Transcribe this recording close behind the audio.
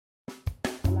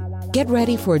Get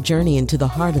ready for a journey into the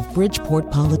heart of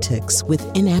Bridgeport politics with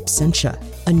In Absentia,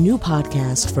 a new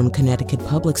podcast from Connecticut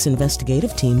Public's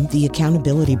investigative team, The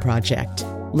Accountability Project.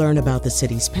 Learn about the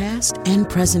city's past and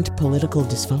present political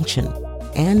dysfunction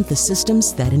and the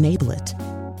systems that enable it.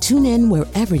 Tune in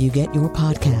wherever you get your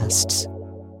podcasts.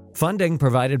 Funding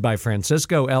provided by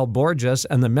Francisco L. Borges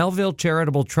and the Melville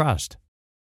Charitable Trust.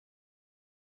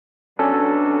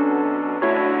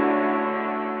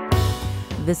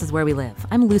 This is Where We Live.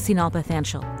 I'm Lucy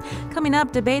Nalpathanchel. Coming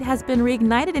up, debate has been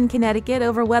reignited in Connecticut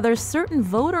over whether certain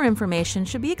voter information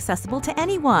should be accessible to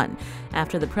anyone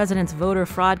after the President's Voter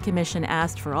Fraud Commission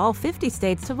asked for all 50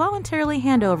 states to voluntarily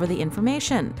hand over the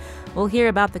information. We'll hear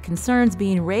about the concerns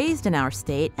being raised in our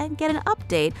state and get an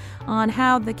update on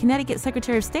how the Connecticut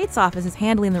Secretary of State's office is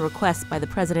handling the request by the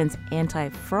President's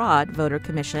Anti-Fraud Voter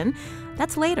Commission.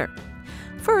 That's later.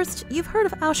 First, you've heard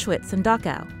of Auschwitz and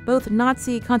Dachau, both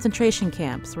Nazi concentration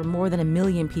camps where more than 1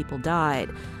 million people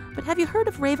died. But have you heard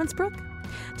of Ravensbrück?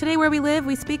 Today, Where We Live,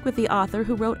 we speak with the author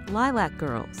who wrote Lilac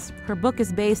Girls. Her book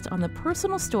is based on the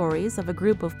personal stories of a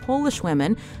group of Polish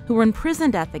women who were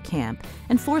imprisoned at the camp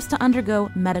and forced to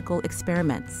undergo medical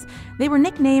experiments. They were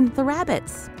nicknamed the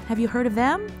Rabbits. Have you heard of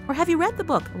them? Or have you read the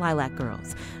book Lilac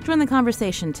Girls? Join the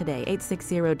conversation today,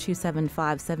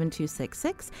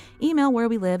 860-275-7266. Email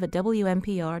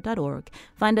wherewelive@wnpr.org.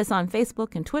 Find us on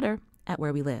Facebook and Twitter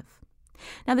 @Where We Live.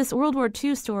 Now, this World War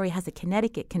II story has a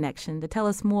Connecticut connection. To tell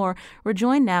us more, we're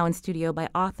joined now in studio by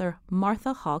author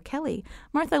Martha Hall Kelly.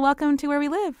 Martha, welcome to Where We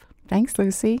Live. Thanks,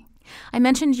 Lucy. I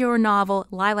mentioned your novel,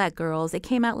 Lilac Girls. It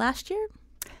came out last year?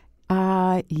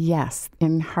 Yes,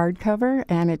 in hardcover,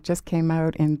 and it just came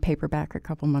out in paperback a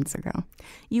couple months ago.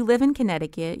 You live in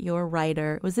Connecticut. You're a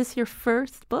writer. Was this your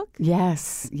first book?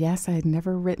 Yes. I had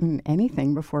never written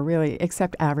anything before, really,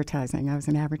 except advertising. I was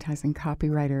an advertising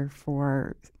copywriter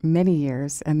for many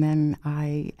years, and then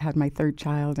I had my third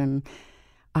child and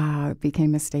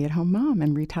became a stay-at-home mom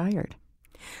and retired.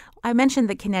 I mentioned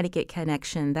the Connecticut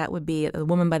connection. That would be a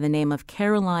woman by the name of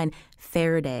Caroline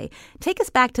Faraday. Take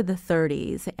us back to the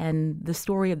 30s and the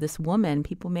story of this woman.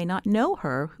 People may not know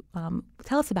her.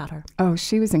 Tell us about her. Oh,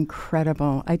 she was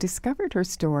incredible. I discovered her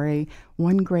story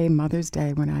one gray Mother's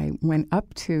Day when I went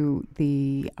up to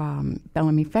the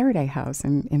Bellamy Faraday house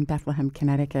in Bethlehem,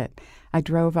 Connecticut. I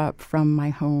drove up from my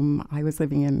home. I was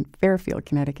living in Fairfield,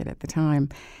 Connecticut at the time.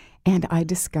 And I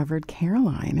discovered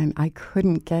Caroline, and I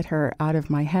couldn't get her out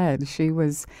of my head. She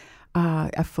was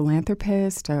a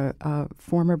philanthropist, a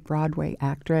former Broadway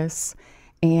actress,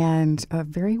 and a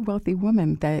very wealthy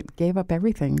woman that gave up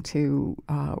everything to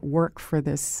work for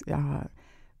this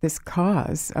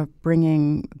cause of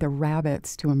bringing the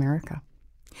rabbits to America.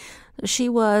 She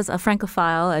was a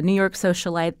Francophile, a New York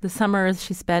socialite. The summers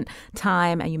she spent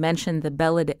time, and you mentioned the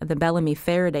Bellamy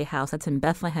Faraday house. That's in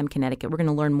Bethlehem, Connecticut. We're going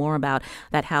to learn more about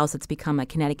that house. It's become a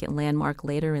Connecticut landmark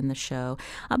later in the show.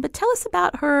 But tell us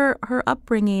about her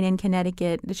upbringing in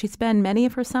Connecticut. Did she spend many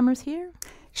of her summers here?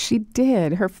 She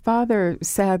did. Her father,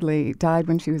 sadly, died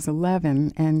when she was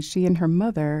 11, and she and her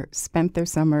mother spent their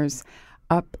summers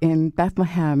up in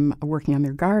Bethlehem working on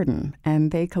their garden. And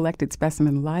they collected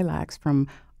specimen lilacs from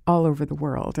all over the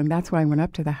world. And that's why I went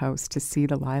up to the house to see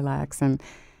the lilacs. And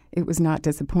it was not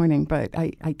disappointing. But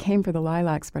I came for the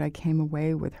lilacs, but I came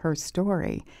away with her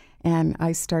story. And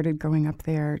I started going up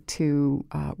there to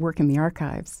work in the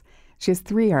archives. She has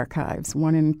 3 archives,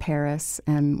 one in Paris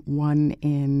and one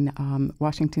in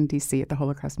Washington, D.C. at the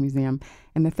Holocaust Museum.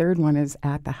 And the third one is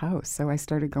at the house. So I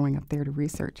started going up there to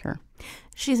research her.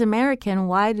 She's American.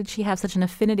 Why did she have such an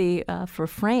affinity for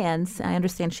France? I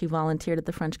understand she volunteered at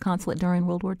the French consulate during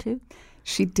World War II.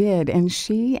 She did, and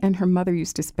she and her mother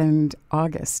used to spend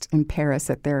August in Paris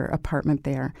at their apartment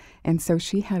there. And so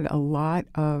she had a lot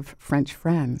of French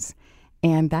friends.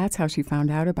 And that's how she found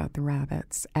out about the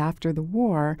rabbits. After the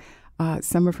war,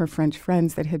 some of her French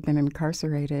friends that had been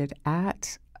incarcerated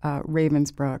at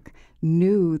Ravensbrück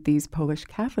knew these Polish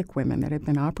Catholic women that had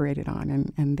been operated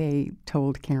on, and they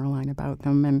told Caroline about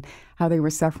them and how they were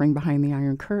suffering behind the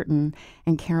Iron Curtain.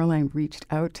 And Caroline reached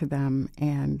out to them,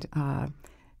 and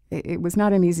it was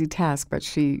not an easy task, but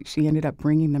she ended up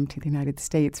bringing them to the United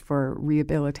States for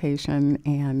rehabilitation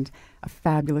and a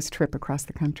fabulous trip across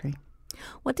the country.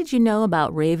 What did you know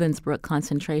about Ravensbrück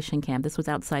concentration camp? This was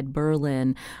outside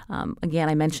Berlin. Again,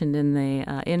 I mentioned in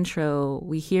the intro,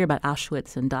 we hear about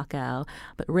Auschwitz and Dachau,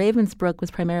 but Ravensbrück was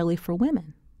primarily for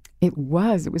women. It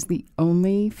was. It was the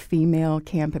only female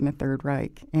camp in the Third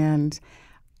Reich, and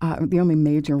the only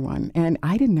major one. And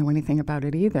I didn't know anything about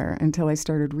it either until I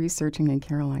started researching in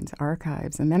Caroline's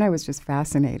archives. And then I was just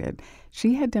fascinated.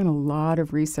 She had done a lot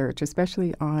of research,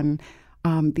 especially on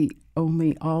the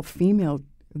only all-female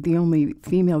the only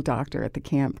female doctor at the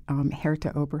camp,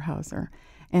 Herta Oberhauser.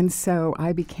 And so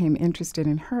I became interested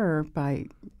in her by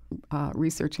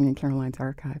researching in Caroline's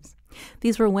archives.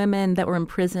 These were women that were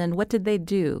imprisoned. What did they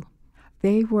do?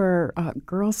 They were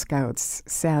Girl Scouts,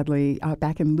 sadly,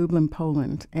 back in Lublin,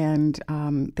 Poland. And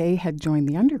they had joined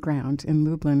the underground in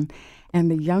Lublin, and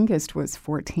the youngest was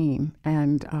 14.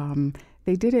 And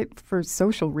they did it for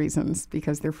social reasons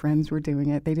because their friends were doing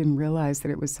it. They didn't realize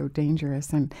that it was so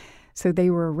dangerous. And so they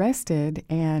were arrested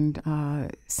and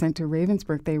sent to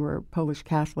Ravensbrück. They were Polish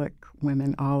Catholic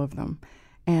women, all of them.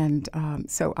 And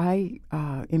so I,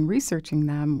 in researching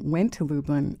them, went to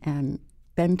Lublin and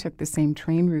then took the same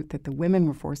train route that the women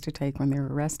were forced to take when they were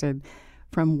arrested,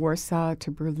 from Warsaw to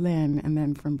Berlin, and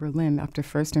then from Berlin up to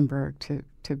Fürstenberg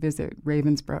to visit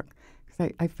Ravensbrück.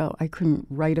 Because I felt I couldn't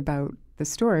write about the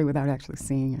story without actually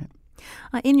seeing it.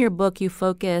 In your book, you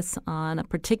focus on a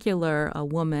particular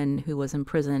woman who was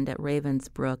imprisoned at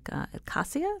Ravensbrück,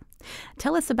 Kasia.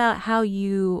 Tell us about how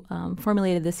you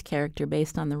formulated this character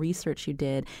based on the research you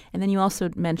did. And then you also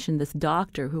mentioned this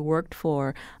doctor who worked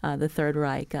for the Third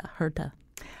Reich, Herta.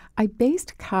 I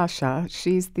based Kasia.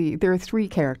 There are three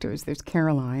characters. There's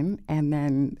Caroline, and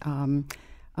then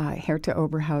Herta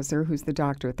Oberhauser, who's the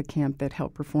doctor at the camp that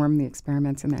helped perform the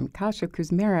experiments, and then Kasia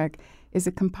Kuzmarek is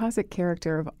a composite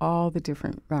character of all the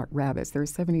different rabbits. There are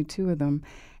 72 of them,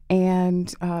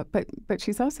 and but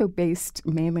she's also based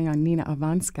mainly on Nina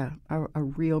Avanska, a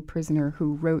real prisoner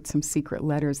who wrote some secret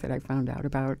letters that I found out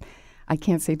about. I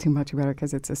can't say too much about it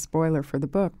because it's a spoiler for the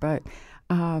book, but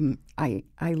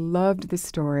I loved the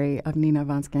story of Nina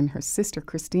Avanska and her sister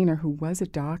Christina, who was a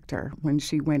doctor when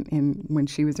she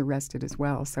was arrested as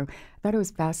well. So I thought it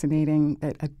was fascinating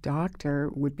that a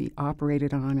doctor would be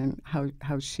operated on and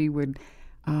how she would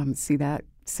see that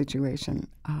situation.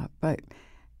 But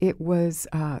it was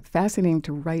fascinating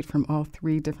to write from all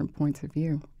three different points of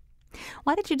view.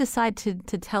 Why did you decide to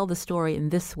tell the story in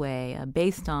this way,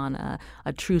 based on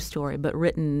a true story, but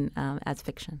written as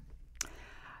fiction?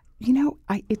 You know,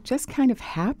 it just kind of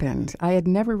happened. I had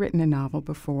never written a novel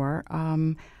before.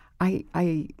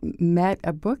 I met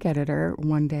a book editor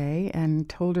one day and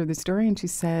told her the story, and she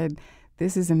said,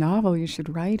 "This is a novel, you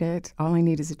should write it. All I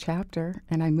need is a chapter."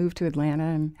 And I moved to Atlanta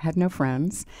and had no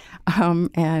friends.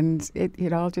 And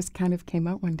it all just kind of came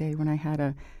out one day when I had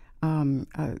a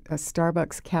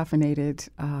Starbucks caffeinated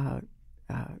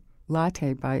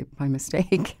latte by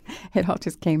mistake. It all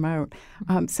just came out.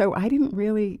 So I didn't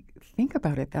really think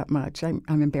about it that much. I'm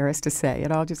embarrassed to say.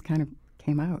 It all just kind of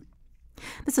came out.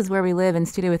 This is Where We Live. In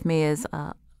studio with me is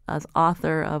as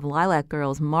author of Lilac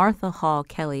Girls, Martha Hall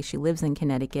Kelly. She lives in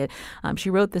Connecticut. She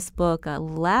wrote this book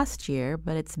last year,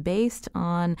 but it's based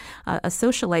on a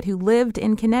socialite who lived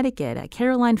in Connecticut,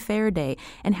 Caroline Faraday,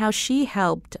 and how she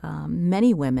helped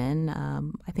many women.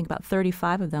 I think about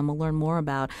 35 of them. We'll learn more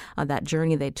about that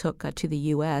journey they took to the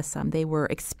U.S. They were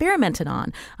experimented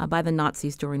on by the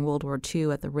Nazis during World War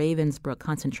II at the Ravensbrück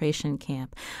concentration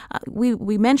camp.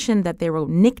 We mentioned that they were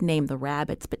nicknamed the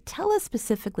Rabbits, but tell us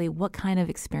specifically what kind of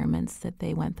experiments that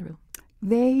they went through.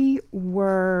 They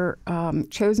were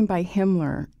chosen by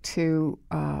Himmler to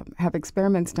have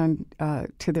experiments done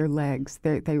to their legs.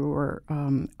 They were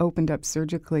opened up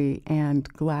surgically,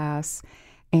 and glass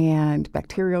and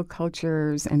bacterial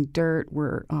cultures and dirt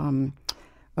were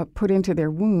put into their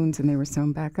wounds, and they were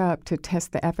sewn back up to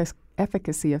test the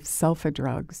efficacy of sulfa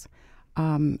drugs.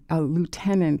 A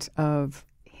lieutenant of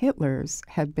Hitler's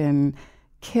had been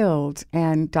killed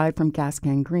and died from gas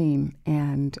gangrene,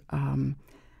 and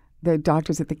the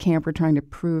doctors at the camp were trying to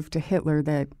prove to Hitler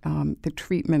that the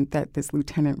treatment that this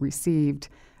lieutenant received,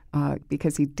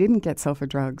 because he didn't get sulfa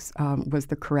drugs, was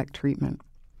the correct treatment.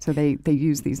 So they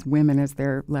used these women as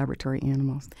their laboratory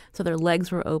animals. So their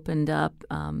legs were opened up.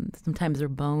 Sometimes their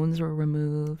bones were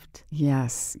removed.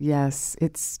 Yes.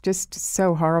 It's just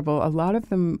so horrible. A lot of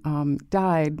them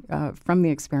died from the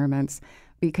experiments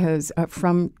because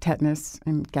from tetanus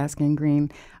and gas gangrene,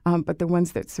 but the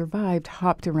ones that survived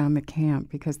hopped around the camp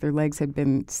because their legs had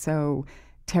been so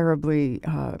terribly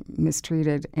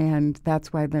mistreated, and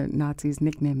that's why the Nazis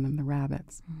nicknamed them the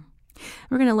Rabbits.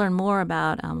 We're going to learn more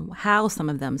about how some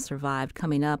of them survived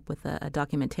coming up with a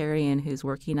documentarian who's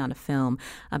working on a film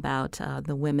about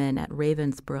the women at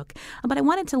Ravensbrück. But I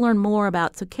wanted to learn more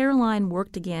about, so Caroline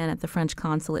worked again at the French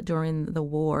consulate during the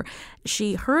war.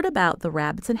 She heard about the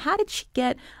Rabbits, and how did she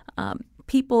get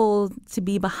people to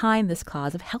be behind this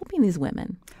cause of helping these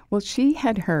women? Well, she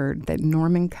had heard that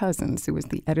Norman Cousins, who was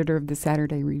the editor of the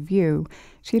Saturday Review,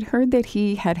 she had heard that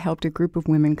he had helped a group of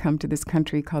women come to this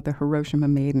country called the Hiroshima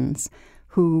Maidens,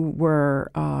 who were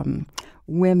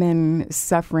women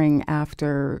suffering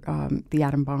after the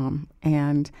atom bomb.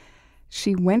 And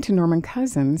she went to Norman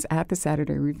Cousins at the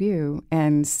Saturday Review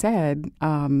and said,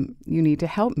 you need to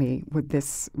help me with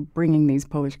this, bringing these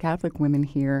Polish Catholic women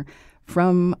here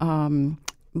from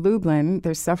Lublin.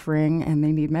 They're suffering and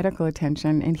they need medical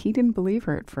attention. And he didn't believe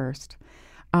her at first.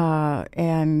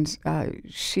 And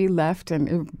she left, and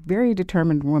a very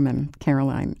determined woman,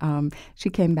 Caroline. She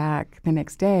came back the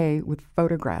next day with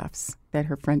photographs that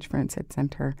her French friends had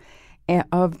sent her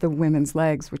of the women's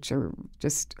legs, which are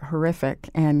just horrific.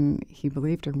 And he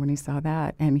believed her when he saw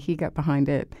that, and he got behind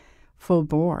it full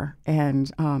bore. And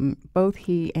both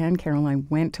he and Caroline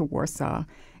went to Warsaw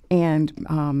and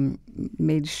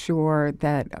made sure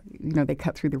that, they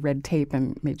cut through the red tape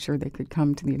and made sure they could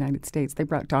come to the United States. They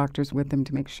brought doctors with them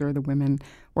to make sure the women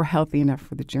were healthy enough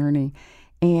for the journey.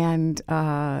 And,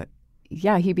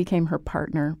 he became her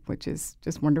partner, which is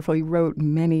just wonderful. He wrote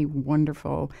many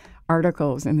wonderful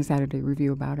articles in the Saturday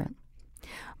Review about it.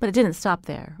 But it didn't stop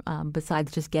there.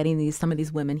 Besides just getting some of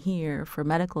these women here for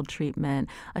medical treatment,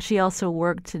 she also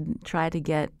worked to try to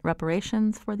get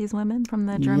reparations for these women from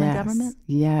the German government?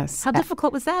 Yes. How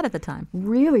difficult was that at the time?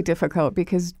 Really difficult,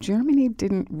 because Germany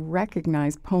didn't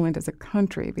recognize Poland as a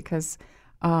country because,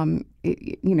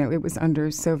 it was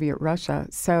under Soviet Russia.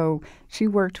 So she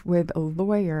worked with a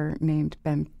lawyer named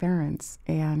Ben Ferenc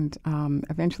and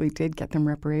eventually did get them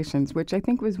reparations, which I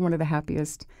think was one of the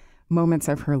happiest moments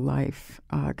of her life,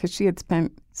 because she had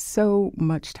spent so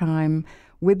much time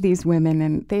with these women,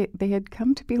 and they had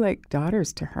come to be like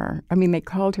daughters to her. I mean, they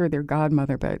called her their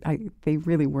godmother, but they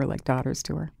really were like daughters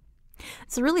to her.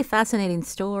 It's a really fascinating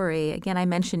story. Again, I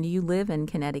mentioned you live in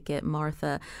Connecticut,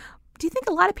 Martha. Do you think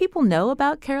a lot of people know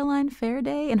about Caroline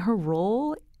Faraday and her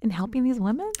role in helping these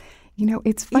women?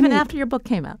 It's funny. Even after your book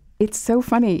came out. It's so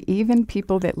funny. Even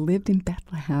people that lived in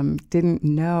Bethlehem didn't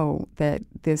know that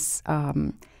this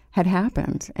had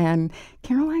happened. And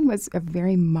Caroline was a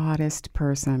very modest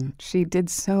person. She did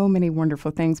so many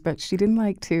wonderful things, but she didn't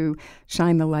like to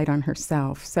shine the light on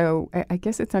herself. So I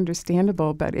guess it's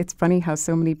understandable, but it's funny how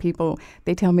so many people,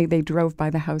 they tell me they drove by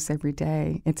the house every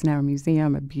day. It's now a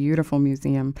museum, a beautiful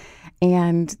museum,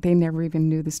 and they never even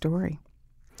knew the story.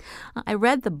 I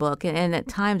read the book, and at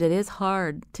times it is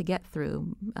hard to get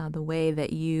through the way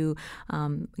that you,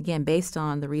 again, based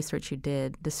on the research you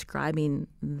did, describing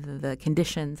the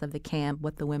conditions of the camp,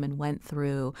 what the women went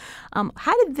through.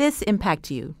 How did this impact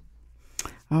you?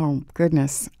 Oh,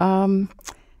 goodness.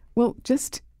 Well,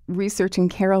 just researching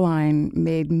Caroline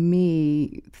made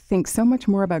me think so much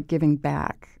more about giving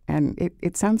back. And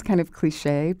it sounds kind of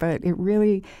cliche, but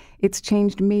it's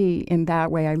changed me in that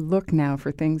way. I look now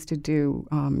for things to do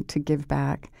to give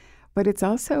back. But it's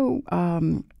also,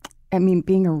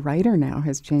 being a writer now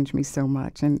has changed me so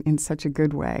much, and in such a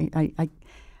good way.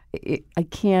 I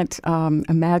can't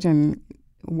imagine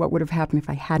what would have happened if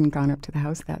I hadn't gone up to the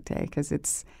house that day, because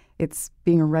it's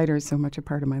being a writer is so much a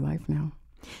part of my life now.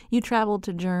 You traveled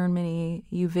to Germany.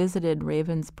 You visited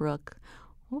Ravensbrück.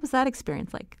 What was that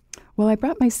experience like? Well, I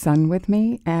brought my son with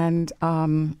me, and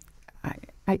I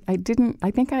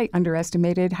think I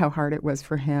underestimated how hard it was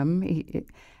for him.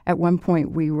 At one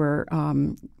point, we were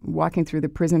walking through the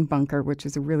prison bunker, which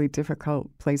is a really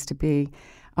difficult place to be.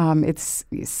 It's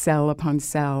cell upon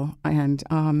cell. And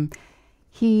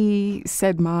he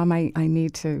said, "Mom, I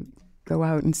need to go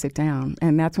out and sit down."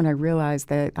 And that's when I realized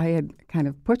that I had kind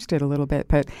of pushed it a little bit.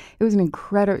 But it was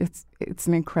it's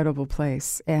an incredible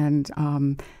place. And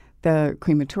the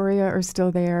crematoria are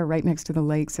still there right next to the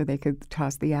lake, so they could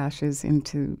toss the ashes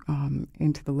into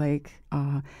the lake.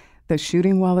 The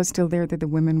shooting wall is still there that the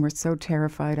women were so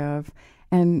terrified of.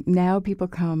 And now people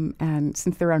come, and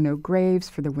since there are no graves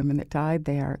for the women that died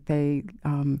there, they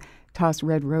toss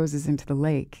red roses into the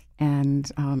lake,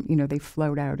 and they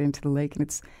float out into the lake,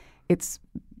 and it's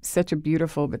such a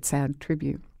beautiful but sad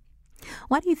tribute.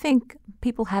 Why do you think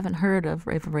people haven't heard of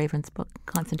Ravensbrück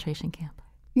concentration camp?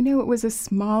 It was a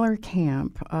smaller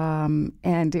camp,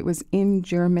 and it was in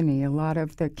Germany. A lot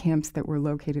of the camps that were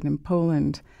located in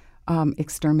Poland,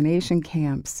 extermination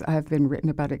camps, have been written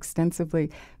about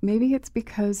extensively. Maybe it's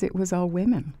because it was all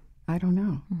women. I don't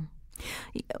know.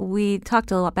 We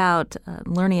talked about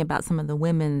learning about some of the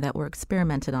women that were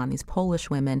experimented on, these Polish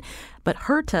women. But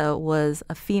Herta was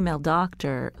a female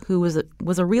doctor who was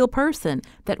a real person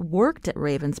that worked at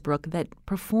Ravensbrück, that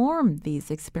performed these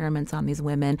experiments on these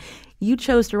women. You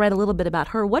chose to write a little bit about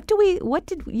her. What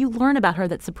did you learn about her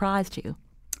that surprised you?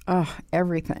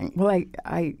 Everything. Well,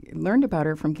 I learned about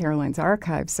her from Caroline's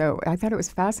archive, so I thought it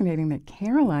was fascinating that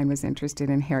Caroline was interested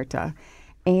in Herta.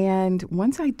 And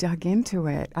once I dug into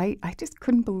it, I just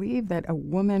couldn't believe that a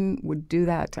woman would do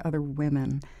that to other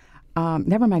women.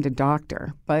 Never mind a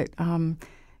doctor, but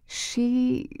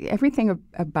everything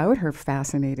about her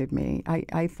fascinated me.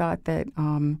 I thought that,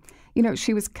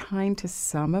 she was kind to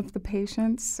some of the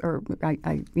patients, or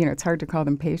it's hard to call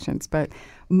them patients, but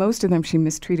most of them she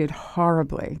mistreated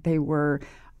horribly. They were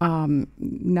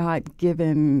not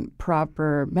given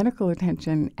proper medical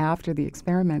attention after the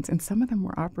experiments, and some of them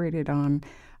were operated on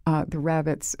the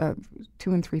rabbits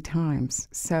 2 and 3 times.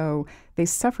 So they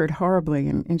suffered horribly,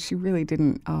 and she really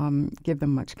didn't give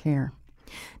them much care.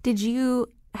 Did you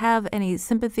have any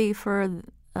sympathy for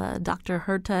Dr.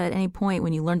 Herta at any point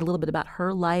when you learned a little bit about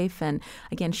her life? And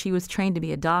again, she was trained to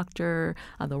be a doctor.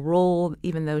 The role,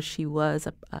 even though she was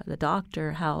a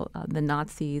doctor, how the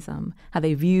Nazis, how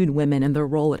they viewed women and their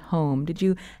role at home. Did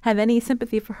you have any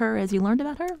sympathy for her as you learned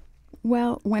about her?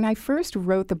 Well, when I first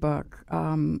wrote the book,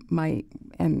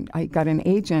 and I got an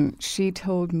agent, she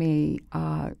told me,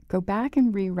 go back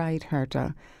and rewrite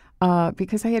Herta.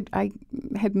 Because I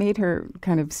had made her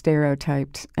kind of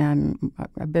stereotyped and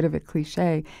a bit of a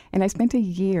cliche. And I spent a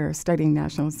year studying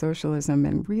National Socialism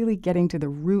and really getting to the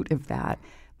root of that,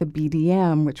 the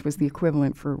BDM, which was the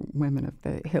equivalent for women of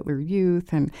the Hitler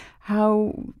Youth, and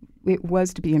how it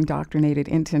was to be indoctrinated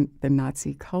into the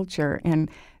Nazi culture.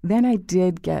 And then I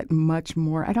did get much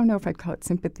more, I don't know if I'd call it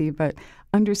sympathy, but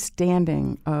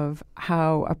understanding of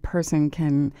how a person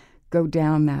can go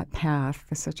down that path,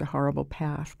 such a horrible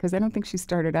path, because I don't think she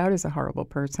started out as a horrible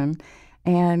person,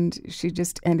 and she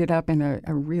just ended up in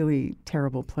a really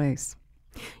terrible place.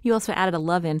 You also added a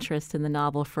love interest in the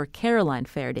novel for Caroline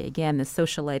Faraday, again, the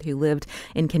socialite who lived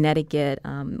in Connecticut.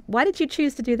 Why did you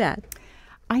choose to do that?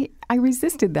 I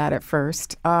resisted that at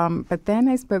first, but then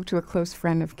I spoke to a close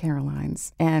friend of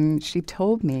Caroline's, and she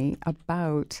told me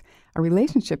about a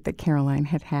relationship that Caroline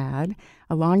had,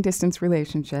 a long-distance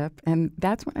relationship, and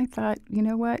that's when I thought, you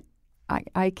know what,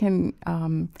 I can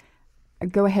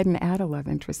go ahead and add a love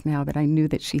interest now that I knew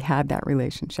that she had that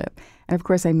relationship. And, of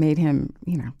course, I made him,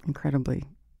 incredibly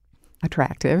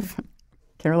attractive.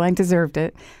 Caroline deserved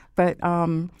it, but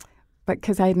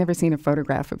because I had never seen a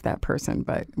photograph of that person.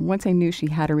 But once I knew she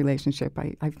had a relationship,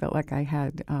 I felt like I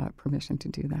had permission to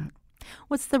do that.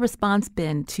 What's the response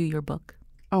been to your book?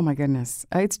 Oh, my goodness.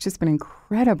 It's just been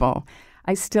incredible.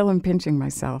 I still am pinching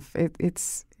myself.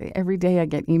 It's every day I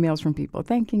get emails from people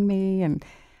thanking me, and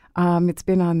it's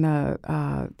been on the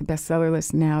bestseller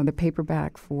list now, the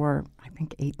paperback, for, I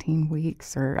think, 18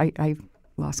 weeks, or I've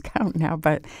lost count now,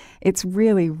 but it's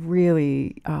really,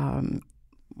 really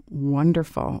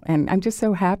wonderful. And I'm just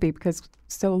so happy because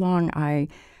so long I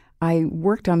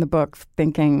worked on the book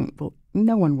thinking, well,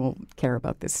 no one will care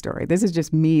about this story. This is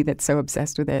just me that's so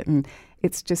obsessed with it. And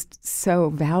it's just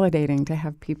so validating to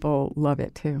have people love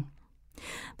it, too.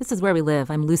 This is Where We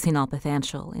Live. I'm Lucy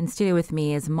Nalpathanchel. In studio with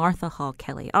me is Martha Hall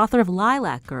Kelly, author of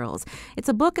Lilac Girls. It's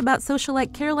a book about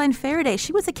socialite Caroline Faraday.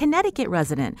 She was a Connecticut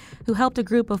resident who helped a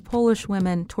group of Polish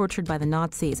women tortured by the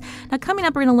Nazis. Now, coming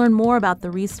up, we're going to learn more about the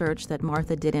research that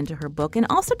Martha did into her book and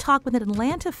also talk with an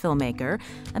Atlanta filmmaker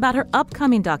about her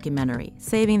upcoming documentary,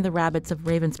 Saving the Rabbits of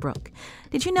Ravensbrück.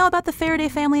 Did you know about the Faraday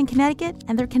family in Connecticut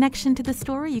and their connection to this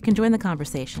story? You can join the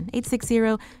conversation,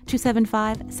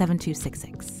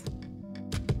 860-275-7266.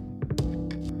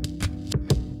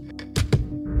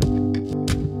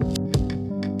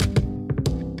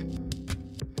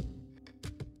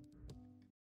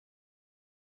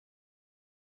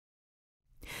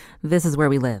 This is Where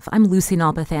We Live. I'm Lucy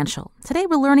Nalpathanchel. Today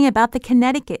we're learning about the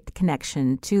Connecticut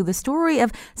connection to the story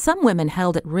of some women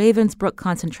held at Ravensbrück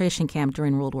concentration camp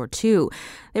during World War II.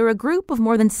 They were a group of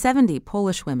more than 70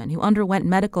 Polish women who underwent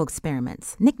medical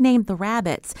experiments, nicknamed the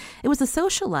Rabbits. It was a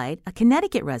socialite, a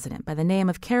Connecticut resident by the name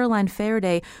of Caroline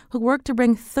Faraday, who worked to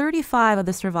bring 35 of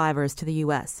the survivors to the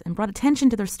U.S. and brought attention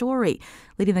to their story,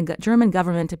 leading the German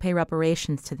government to pay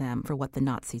reparations to them for what the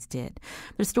Nazis did.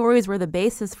 Their stories were the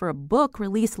basis for a book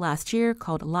released last year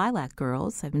called Lilac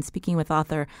Girls. I've been speaking with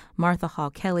author Martha Hall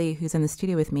Kelly, who's in the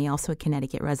studio with me, also a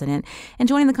Connecticut resident. And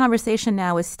joining the conversation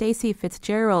now is Stacey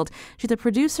Fitzgerald. She's a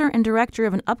producer and director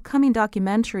of an upcoming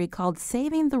documentary called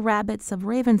Saving the Rabbits of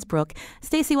Ravensbrück.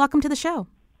 Stacey, welcome to the show.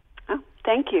 Oh,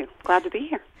 thank you. Glad to be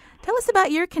here. Tell us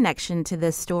about your connection to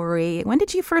this story. When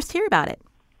did you first hear about it?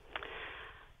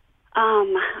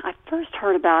 I first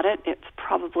heard about it. It's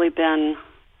probably been,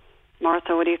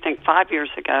 Martha, what do you think, 5 years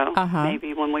ago,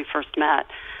 maybe, when we first met.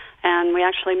 And we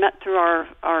actually met through our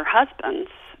husbands,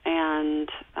 and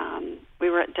we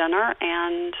were at dinner,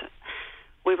 and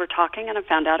we were talking, and I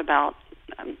found out about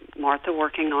Martha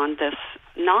working on this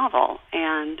novel.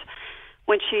 And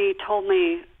when she told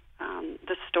me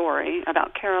the story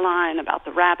about Caroline, about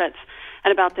the rabbits,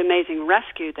 and about the amazing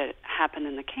rescue that happened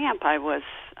in the camp, I was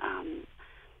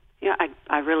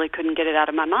I really couldn't get it out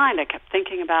of my mind. I kept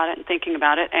thinking about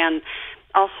it. And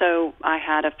also, I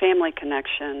had a family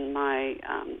connection. My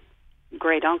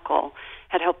great uncle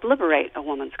had helped liberate a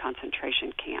women's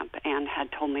concentration camp and had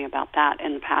told me about that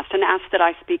in the past and asked that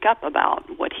I speak up about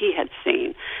what he had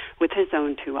seen with his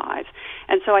own two eyes.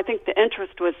 And so I think the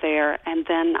interest was there, and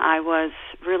then I was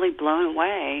really blown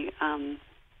away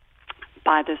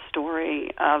by this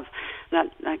story of,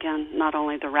 not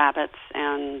only the rabbits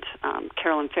and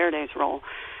Carolyn Faraday's role,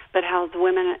 but how the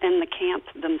women in the camp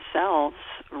themselves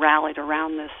rallied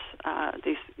around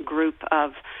this group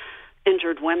of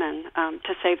injured women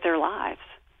to save their lives.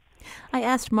 I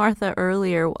asked Martha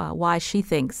earlier why she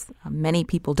thinks many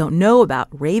people don't know about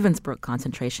Ravensbrück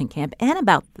concentration camp and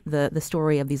about the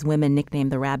story of these women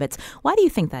nicknamed the Rabbits. Why do you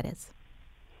think that is?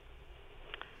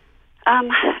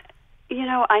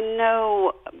 I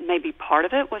know maybe part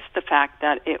of it was the fact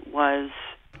that it was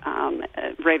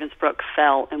Ravensbrück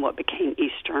fell in what became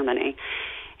East Germany.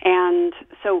 And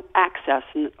so access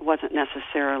wasn't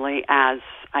necessarily as,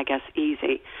 I guess,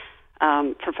 easy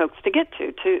for folks to get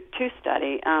to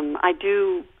study.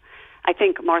 I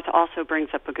think Martha also brings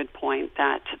up a good point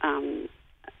that,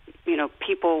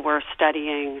 people were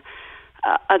studying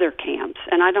other camps.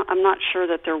 And I'm not sure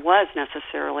that there was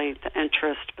necessarily the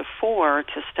interest before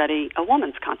to study a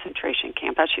women's concentration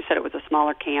camp. As she said, it was a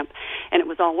smaller camp, and it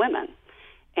was all women.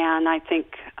 And I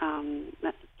think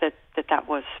that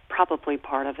was probably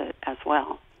part of it as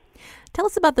well. Tell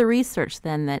us about the research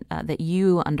then that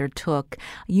you undertook.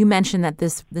 You mentioned that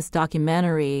this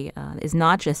documentary is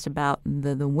not just about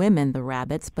the women, the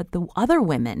rabbits, but the other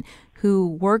women who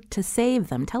worked to save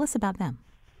them. Tell us about them.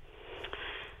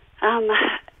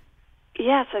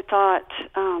 Yes, I thought,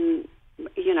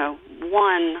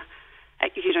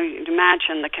 you'd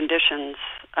imagine the conditions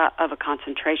of a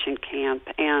concentration camp,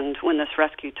 and when this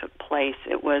rescue took place,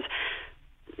 it was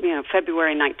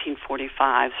February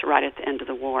 1945, so right at the end of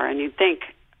the war. And you'd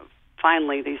think,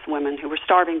 finally, these women who were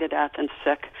starving to death and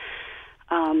sick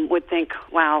would think,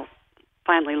 wow,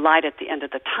 finally light at the end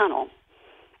of the tunnel.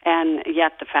 And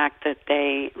yet the fact that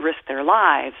they risked their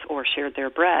lives or shared their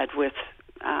bread with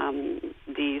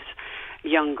these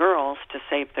young girls to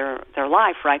save their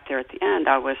life right there at the end,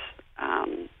 I was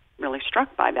really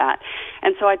struck by that.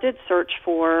 And so I did search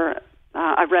for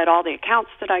I read all the accounts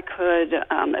that I could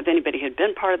of anybody who had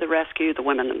been part of the rescue, the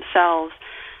women themselves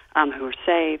who were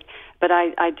saved. But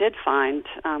I did find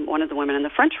one of the women in the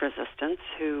French resistance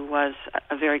who was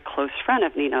a very close friend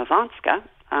of Nina Iwanska,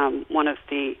 one of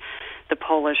the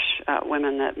Polish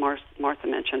women that Martha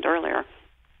mentioned earlier.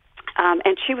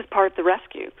 And she was part of the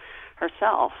rescue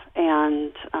herself.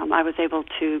 And I was able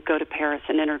to go to Paris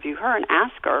and interview her and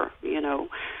ask her,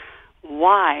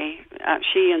 why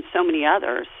she and so many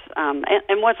others, and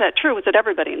was that true? Was it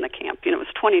everybody in the camp? It was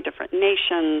 20 different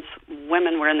nations.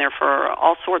 Women were in there for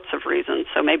all sorts of reasons.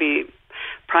 So maybe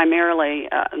primarily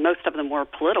most of them were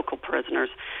political prisoners,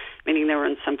 meaning they were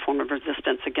in some form of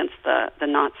resistance against the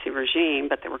Nazi regime,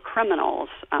 but they were criminals.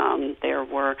 There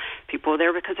were people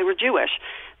there because they were Jewish.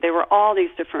 There were all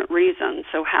these different reasons.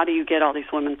 So how do you get all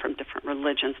these women from different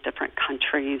religions, different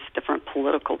countries, different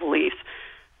political beliefs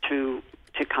to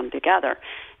come together?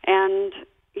 And,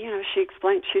 she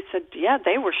explained, she said, yeah,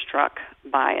 they were struck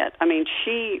by it. I mean,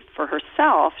 she, for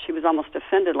herself, she was almost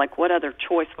offended, like, what other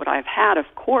choice would I have had? Of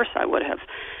course I would have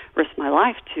risked my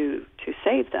life to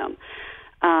save them.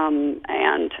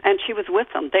 And she was with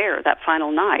them there that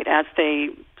final night as they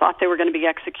thought they were going to be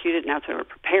executed and as they were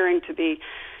preparing to be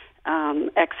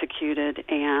executed.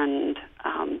 And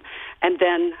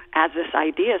then as this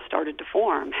idea started to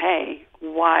form, hey,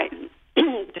 why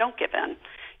don't give in?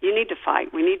 You need to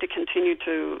fight. We need to continue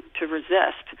to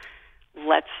resist.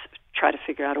 Let's try to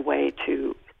figure out a way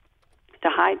to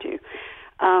hide you.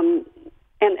 And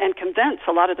convince,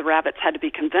 a lot of the rabbits had to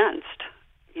be convinced,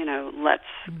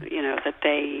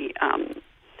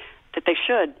 that they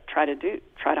should try to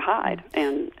hide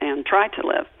and try to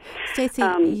live. Stacey,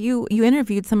 you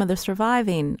interviewed some of the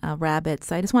surviving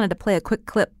rabbits. I just wanted to play a quick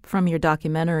clip from your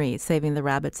documentary, Saving the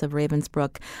Rabbits of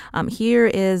Ravensbrück. Here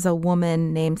is a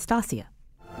woman named Stasia.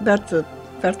 Bardzo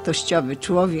wartościowy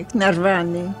człowiek,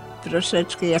 narwany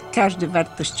troszeczkę jak każdy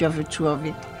wartościowy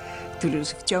człowiek.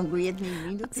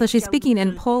 So she's speaking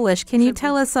in Polish. Can you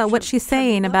tell us what she's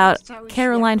saying about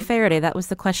Caroline Faraday? That was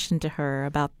the question to her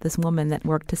about this woman that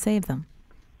worked to save them.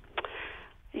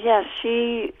 Yes,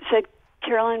 she said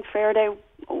Caroline Faraday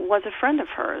was a friend of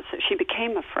hers. She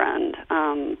became a friend,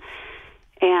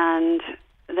 and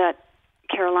that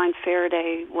Caroline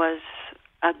Faraday was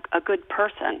a good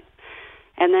person.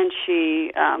 And then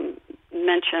she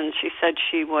mentioned, she said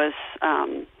she was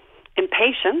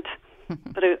impatient,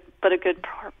 but a good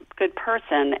good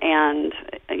person. And,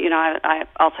 I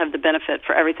also have the benefit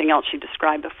for everything else she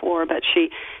described before, but she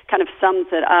kind of sums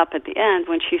it up at the end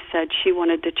when she said she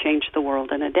wanted to change the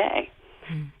world in a day.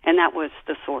 And that was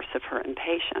the source of her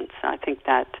impatience. I think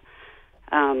that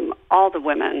all the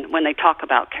women, when they talk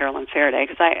about Carolyn Faraday,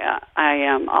 because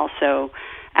I also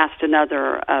asked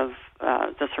another of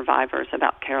the survivors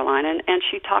about Caroline, and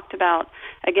she talked about,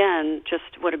 again,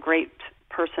 just what a great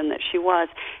person that she was,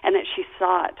 and that she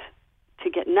sought to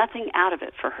get nothing out of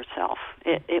it for herself.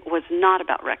 It was not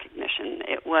about recognition.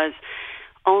 It was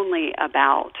only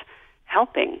about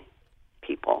helping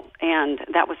people, and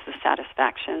that was the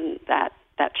satisfaction that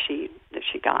she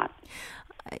got.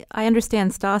 I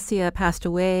understand Stasia passed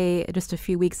away just a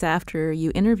few weeks after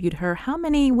you interviewed her. How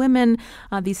many women,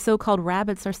 these so-called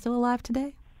rabbits, are still alive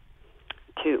today?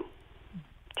 Two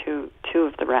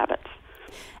of the rabbits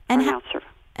and are now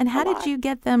And how alive. did you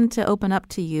get them to open up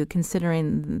to you,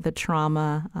 considering the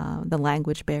trauma, the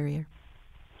language barrier?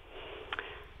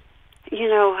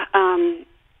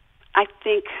 I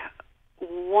think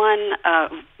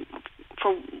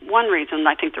for one reason,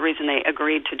 I think the reason they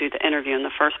agreed to do the interview in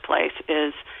the first place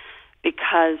is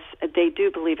because they do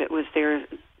believe it was their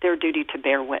duty to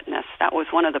bear witness. That was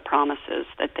one of the promises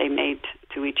that they made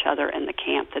to each other in the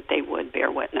camp, that they would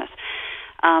bear witness.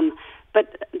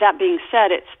 But that being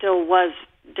said, it still was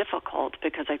difficult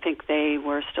because I think they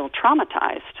were still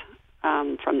traumatized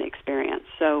from the experience.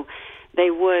 So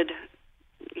they would,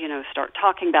 start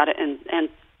talking about it and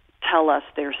tell us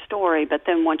their story. But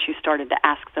then once you started to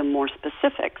ask them more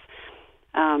specifics,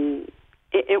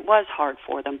 it was hard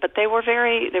for them. But they were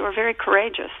very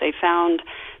courageous. They found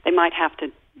they might have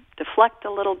to deflect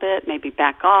a little bit, maybe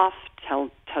back off,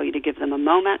 tell you to give them a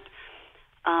moment.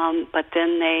 But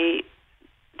then they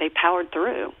powered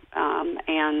through.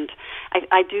 And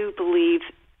I do believe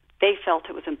they felt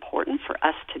it was important for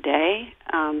us today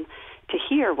to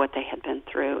hear what they had been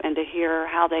through and to hear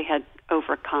how they had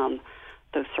overcome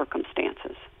those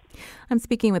circumstances. I'm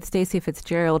speaking with Stacey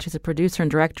Fitzgerald. She's a producer and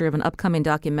director of an upcoming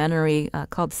documentary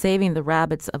called Saving the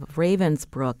Rabbits of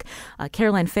Ravensbrück.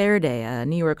 Caroline Faraday, a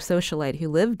New York socialite who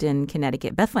lived in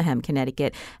Connecticut, Bethlehem,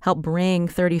 Connecticut, helped bring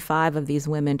 35 of these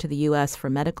women to the U.S. for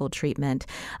medical treatment.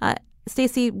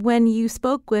 Stacey, when you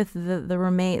spoke with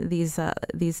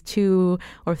these 2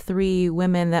 or 3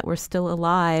 women that were still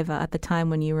alive at the time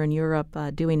when you were in Europe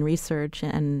doing research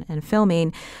and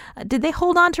filming, did they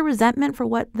hold on to resentment for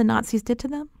what the Nazis did to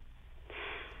them?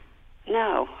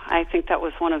 No, I think that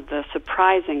was one of the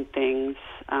surprising things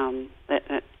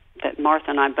that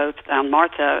Martha and I both.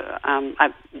 I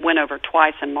went over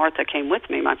twice, and Martha came with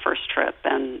me my first trip,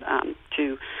 and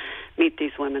to meet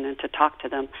these women and to talk to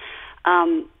them.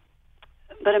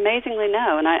 But amazingly,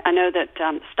 no. And I know that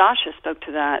Stasia spoke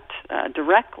to that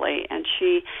directly, and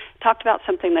she talked about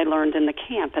something they learned in the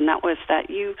camp, and that was that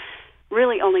you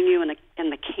really only knew in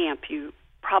the camp you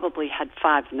probably had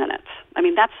 5 minutes. I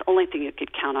mean, that's the only thing you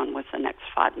could count on was the next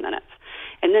 5 minutes.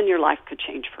 And then your life could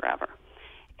change forever.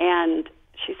 And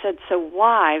she said, so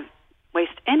why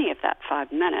waste any of that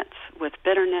 5 minutes with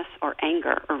bitterness or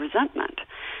anger or resentment?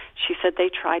 She said they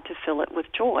tried to fill it with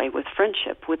joy, with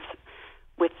friendship, with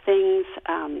things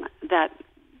that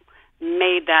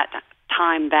made that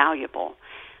time valuable.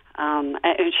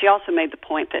 And she also made the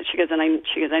point that she goes,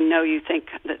 I know you think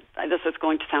that this is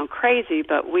going to sound crazy,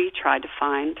 but we tried to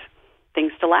find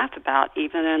things to laugh about,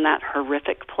 even in that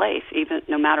horrific place, even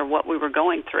no matter what we were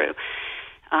going through.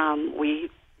 We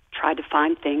tried to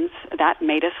find things that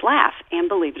made us laugh, and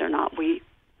believe it or not, we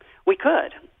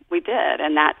did,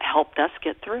 and that helped us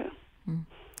get through.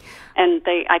 And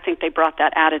I think they brought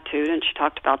that attitude, and she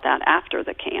talked about that after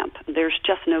the camp. There's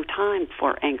just no time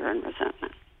for anger and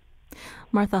resentment.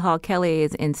 Martha Hall Kelly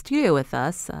is in studio with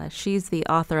us. She's the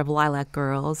author of Lilac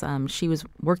Girls. She was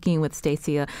working with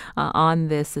Stacia on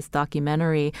this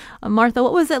documentary. Martha,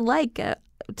 what was it like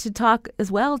to talk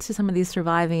as well to some of these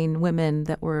surviving women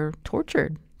that were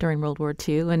tortured during World War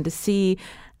II, and to see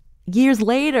years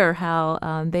later how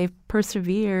they've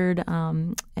persevered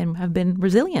and have been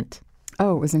resilient?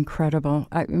 Oh, it was incredible.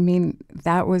 I mean,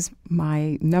 that was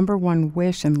my number one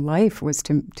wish in life, was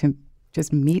to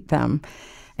just meet them.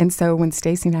 And so when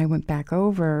Stacey and I went back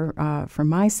over for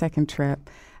my second trip,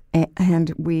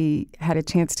 and we had a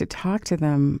chance to talk to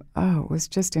them, it was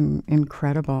just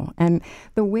incredible. And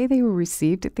the way they were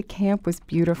received at the camp was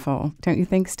beautiful. Don't you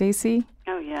think, Stacey?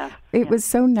 Oh, yeah. It was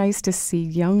so nice to see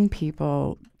young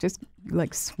people just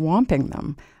like swamping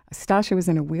them. Stasia was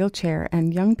in a wheelchair,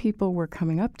 and young people were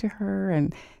coming up to her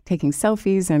and taking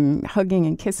selfies and hugging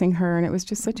and kissing her, and it was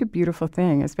just such a beautiful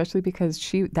thing, especially because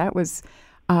that was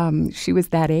she was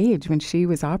that age when she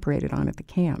was operated on at the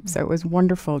camp. So it was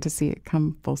wonderful to see it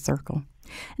come full circle.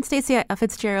 And Stacey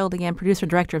Fitzgerald, again,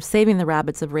 producer-director of Saving the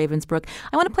Rabbits of Ravensbrück.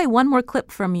 I want to play one more clip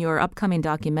from your upcoming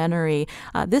documentary.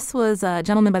 This was a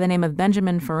gentleman by the name of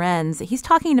Benjamin Ferenc. He's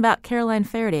talking about Caroline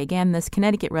Faraday, again, this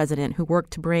Connecticut resident who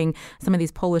worked to bring some of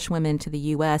these Polish women to the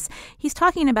U.S. He's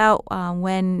talking about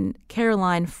when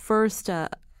Caroline first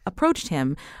approached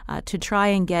him to try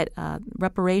and get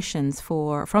reparations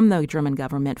from the German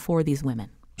government for these women.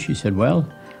 She said,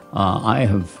 well, I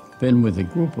have been with a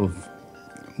group of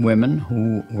women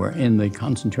who were in the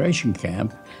concentration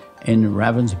camp in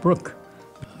Ravensbrück.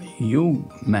 You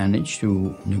managed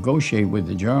to negotiate with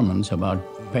the Germans about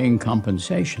paying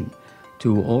compensation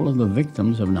to all of the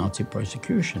victims of Nazi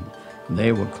persecution.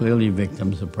 They were clearly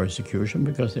victims of persecution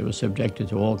because they were subjected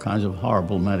to all kinds of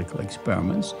horrible medical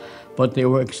experiments, but they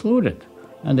were excluded.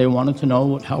 And they wanted to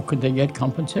know how could they get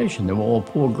compensation. They were all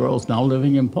poor girls now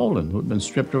living in Poland who had been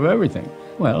stripped of everything.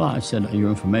 Well, I said, your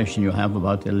information you have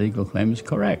about their legal claim is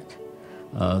correct.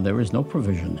 There is no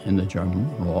provision in the German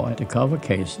law to cover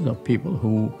cases of people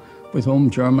with whom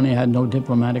Germany had no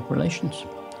diplomatic relations,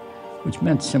 which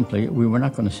meant simply we were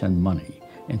not going to send money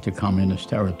into communist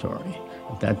territory.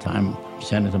 At that time,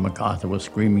 Senator MacArthur was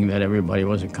screaming that everybody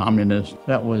was a communist.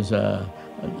 That was a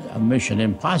mission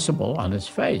impossible on its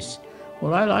face.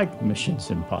 Well, I like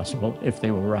missions impossible if they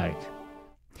were right.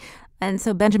 And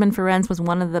so Benjamin Ferenc was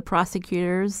one of the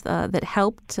prosecutors that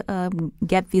helped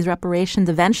get these reparations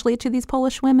eventually to these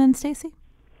Polish women, Stacey?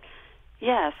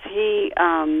 Yes,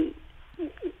 Caroline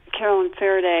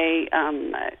Faraday,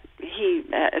 he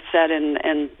said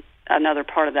in another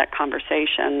part of that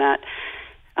conversation that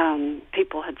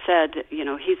people had said,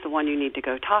 he's the one you need to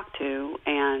go talk to,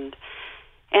 and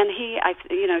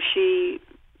she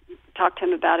talked to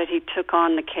him about it. He took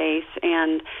on the case,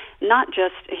 and not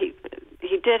just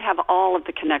he did have all of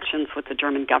the connections with the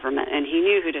German government, and he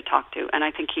knew who to talk to, and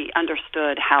I think he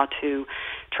understood how to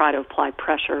try to apply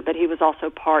pressure. But he was also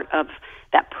part of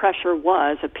that pressure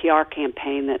was a PR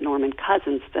campaign that Norman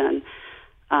Cousins then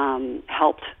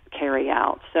helped carry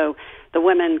out. So the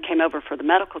women came over for the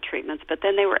medical treatments, but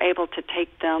then they were able to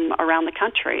take them around the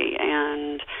country,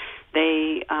 and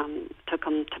they took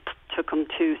them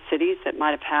to cities that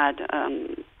might have had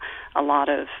a lot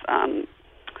of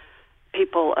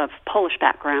people of Polish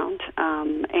background,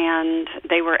 and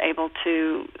they were able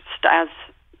to, as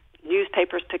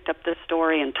newspapers picked up this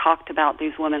story and talked about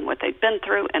these women, what they'd been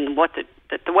through, and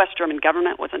that the West German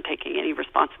government wasn't taking any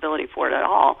responsibility for it at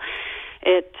all.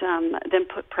 It then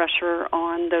put pressure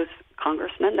on those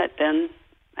congressmen that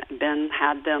then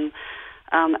had them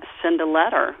send a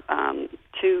letter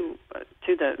to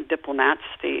the diplomats,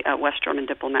 the West German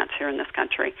diplomats here in this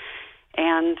country,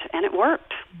 and it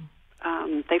worked.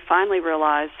 They finally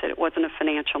realized that it wasn't a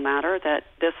financial matter, that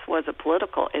this was a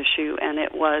political issue, and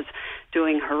it was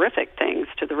doing horrific things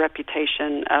to the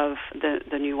reputation of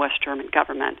the new West German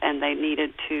government, and they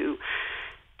needed to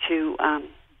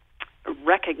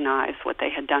recognize what they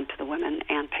had done to the women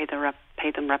and pay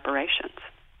them reparations.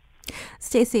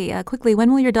 Stacey, quickly,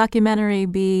 when will your documentary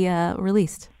be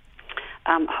released?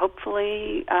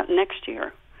 Hopefully next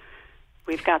year.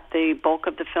 We've got the bulk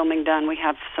of the filming done. We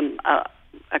have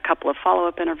a couple of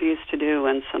follow-up interviews to do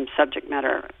and some subject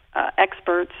matter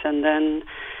experts, and then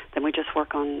we just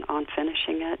work on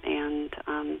finishing it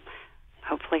and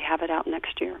hopefully have it out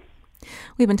next year.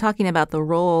 We've been talking about the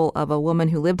role of a woman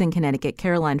who lived in Connecticut,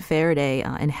 Caroline Faraday,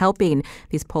 in helping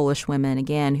these Polish women,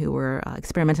 again, who were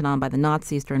experimented on by the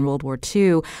Nazis during World War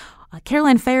II.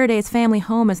 Caroline Faraday's family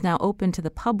home is now open to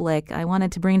the public. I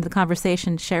wanted to bring to the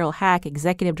conversation Cheryl Hack,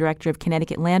 Executive Director of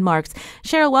Connecticut Landmarks.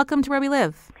 Cheryl, welcome to Where We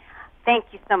Live. Thank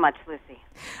you so much, Lucy.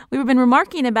 We've been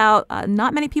remarking about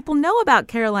not many people know about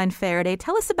Caroline Faraday.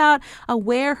 Tell us about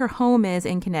where her home is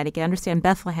in Connecticut. I understand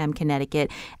Bethlehem,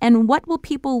 Connecticut. And what will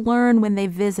people learn when they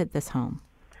visit this home?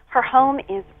 Her home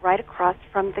is right across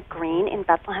from the Green in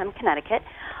Bethlehem, Connecticut,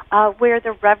 where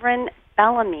the Reverend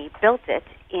Bellamy built it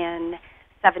in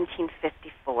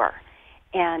 1754.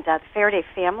 And the Faraday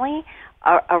family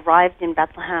arrived in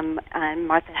Bethlehem, and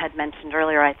Martha had mentioned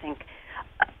earlier, I think,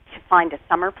 to find a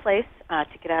summer place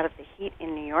to get out of the heat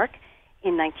in New York.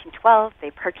 In 1912,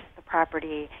 they purchased the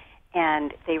property,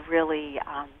 and they really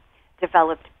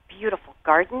developed beautiful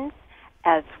gardens,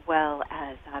 as well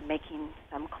as making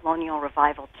some colonial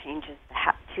revival changes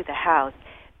to the house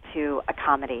to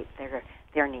accommodate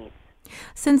their needs.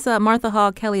 Since Martha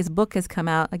Hall Kelly's book has come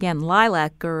out, again,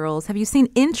 Lilac Girls, have you seen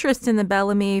interest in the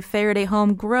Bellamy Faraday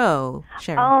home grow,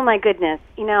 Cheryl? Oh, my goodness.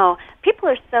 People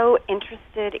are so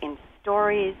interested in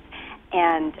stories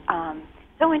and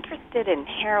so interested in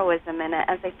heroism. And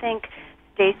as I think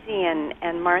Stacy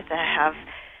and Martha have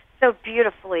so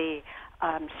beautifully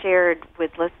shared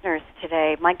with listeners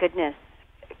today. My goodness,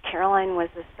 Caroline was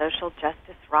a social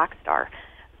justice rock star.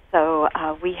 So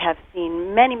we have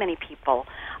seen many, many people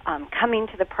coming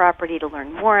to the property to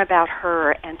learn more about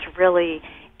her and to really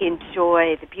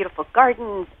enjoy the beautiful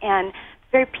gardens and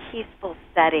very peaceful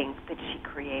setting that she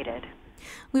created.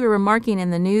 We were remarking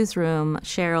in the newsroom,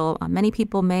 Cheryl, many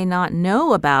people may not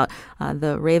know about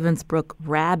the Ravensbrook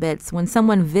rabbits. When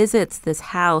someone visits this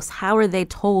house, how are they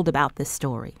told about this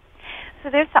story?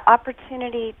 So there's the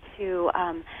opportunity to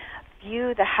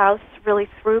view the house really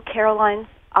through Caroline's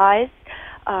eyes.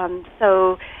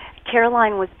 So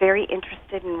Caroline was very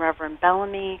interested in Reverend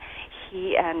Bellamy.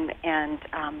 He and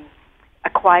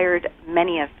acquired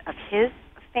many of his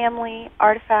family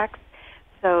artifacts.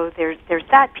 So there's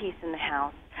that piece in the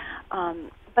house.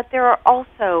 But there are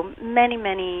also many,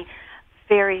 many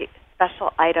very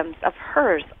special items of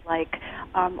hers, like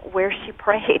where she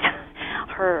prayed,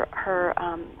 her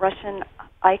Russian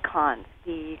icons,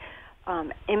 the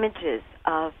images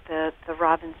of the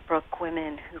Ravensbrook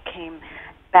women who came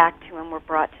back to and were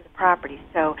brought to the property.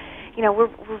 So,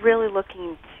 we're really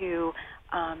looking to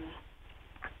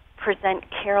present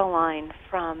Caroline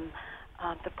from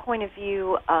the point of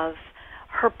view of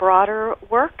her broader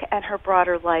work and her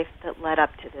broader life that led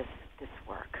up to this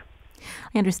work.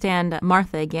 I understand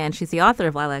Martha, again, she's the author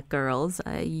of Lilac Girls.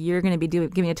 You're going to be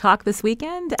giving a talk this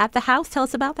weekend at the house. Tell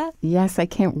us about that. Yes, I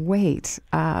can't wait.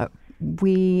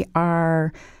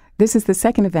 This is the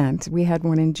second event. We had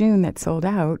one in June that sold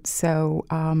out, so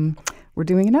we're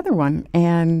doing another one.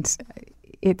 And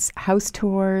it's house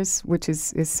tours, which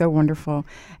is so wonderful.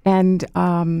 And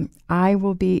I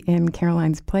will be in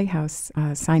Caroline's Playhouse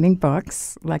signing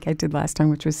books, like I did last time,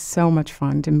 which was so much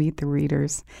fun to meet the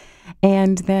readers.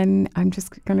 And then I'm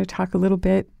just going to talk a little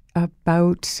bit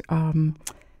about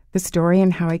the story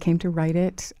and how I came to write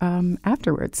it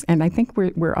afterwards. And I think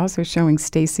we're also showing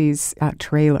Stacy's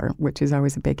trailer, which is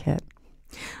always a big hit.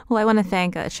 Well, I want to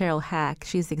thank Cheryl Hack.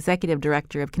 She's the executive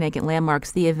director of Connecticut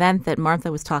Landmarks. The event that Martha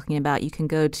was talking about, you can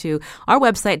go to our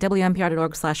website,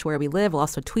 WNPR.org/wherewelive. We'll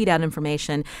also tweet out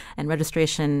information, and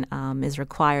registration is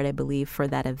required, I believe, for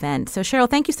that event. So, Cheryl,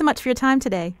 thank you so much for your time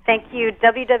today. Thank you.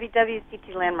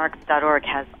 www.ctlandmarks.org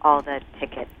has all the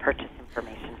ticket purchase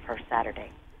information for Saturday.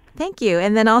 Thank you.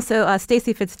 And then also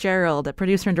Stacy Fitzgerald, a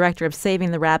producer and director of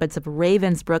Saving the Rabbits of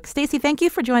Ravensbrook. Stacy, thank you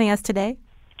for joining us today.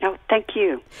 Oh, thank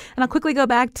you. And I'll quickly go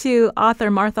back to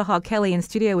author Martha Hall Kelly in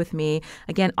studio with me.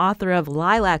 Again, author of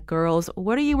Lilac Girls.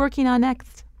 What are you working on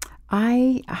next?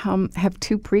 I have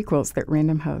two prequels that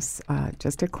Random House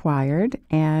just acquired,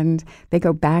 and they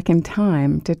go back in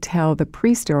time to tell the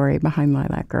pre-story behind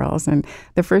Lilac Girls. And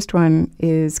the first one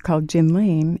is called Gin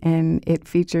Lane, and it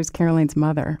features Caroline's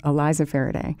mother, Eliza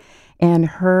Faraday, and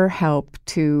her help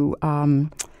to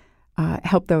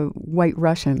help the White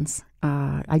Russians.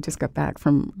 I just got back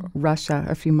from Russia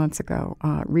a few months ago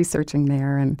researching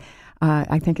there, and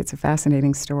I think it's a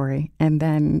fascinating story. And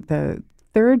then the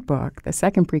third book, the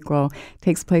second prequel,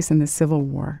 takes place in the Civil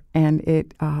War, and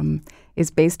it is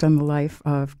based on the life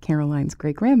of Caroline's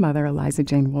great-grandmother, Eliza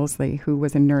Jane Woolsey, who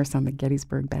was a nurse on the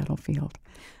Gettysburg battlefield.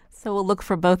 So we'll look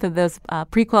for both of those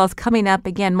prequels coming up.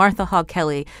 Again, Martha Hall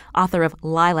Kelly, author of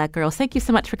Lilac Girls. Thank you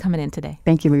so much for coming in today.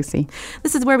 Thank you, Lucy.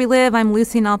 This is Where We Live. I'm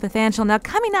Lucy Nalpathanchel. Now,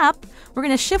 coming up, we're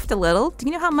going to shift a little. Do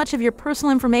you know how much of your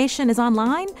personal information is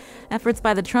online? Efforts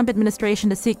by the Trump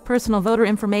administration to seek personal voter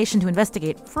information to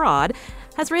investigate fraud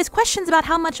has raised questions about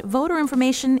how much voter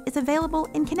information is available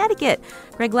in Connecticut.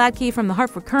 Greg Gladkey from the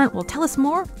Hartford Courant will tell us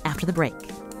more after the break.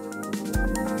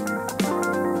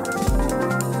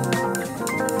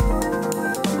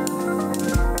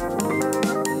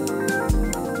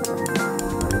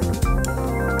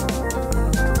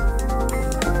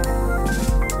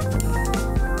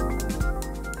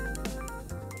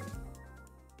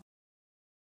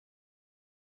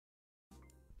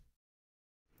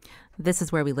 This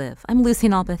is Where We Live. I'm Lucy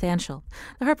Nalpathanchel.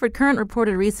 The Hartford Courant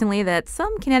reported recently that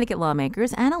some Connecticut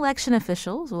lawmakers and election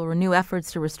officials will renew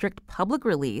efforts to restrict public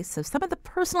release of some of the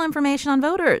personal information on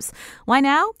voters. Why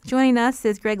now? Joining us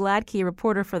is Greg Gladkey,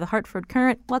 reporter for the Hartford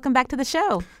Courant. Welcome back to the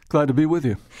show. Glad to be with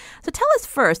you. So tell us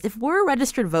first, if we're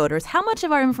registered voters, how much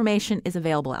of our information is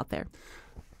available out there?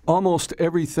 Almost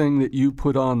everything that you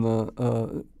put on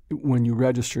the when you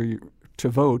register to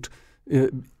vote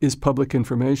is public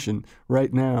information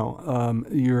right now.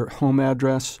 Your home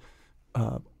address,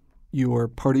 your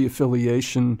party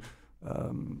affiliation,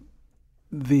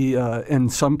 in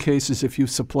some cases, if you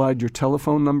supplied your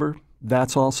telephone number,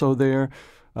 that's also there.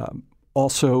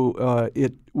 Also,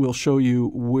 it will show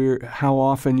you how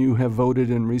often you have voted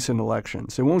in recent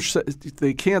elections.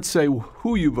 They can't say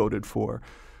who you voted for,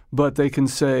 but they can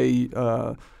say,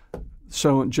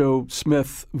 so Joe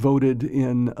Smith voted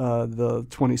in the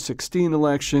 2016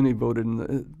 election. He voted in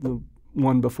the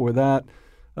one before that.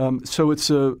 So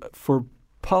it's for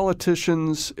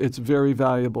politicians, it's very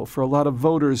valuable. For a lot of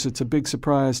voters, it's a big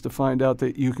surprise to find out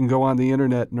that you can go on the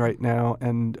internet right now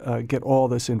and get all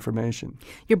this information.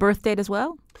 Your birth date as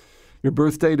well? Your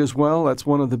birth date as well. That's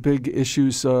one of the big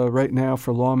issues right now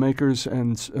for lawmakers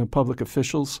and public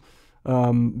officials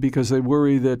because they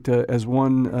worry that, as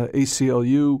one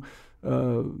ACLU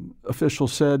official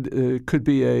said, it could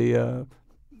be a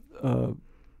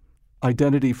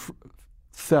identity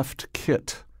theft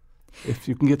kit. If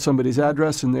you can get somebody's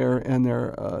address and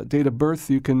their date of birth,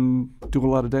 you can do a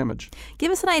lot of damage.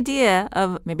 Give us an idea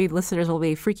of, maybe listeners will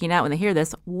be freaking out when they hear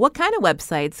this, what kind of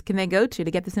websites can they go to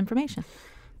get this information?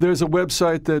 There's a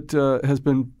website that has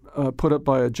been put up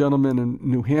by a gentleman in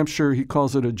New Hampshire. He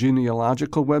calls it a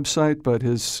genealogical website, but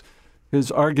his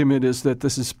argument is that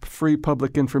this is free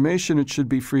public information. It should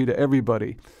be free to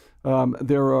everybody.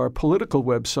 There are political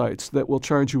websites that will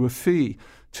charge you a fee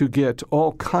to get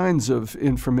all kinds of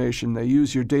information. They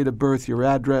use your date of birth, your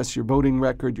address, your voting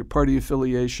record, your party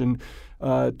affiliation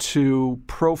to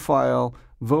profile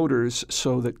voters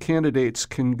so that candidates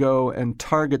can go and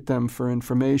target them for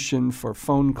information, for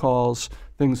phone calls,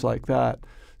 things like that.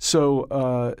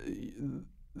 So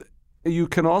you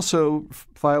can also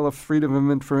file a Freedom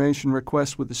of Information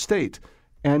request with the state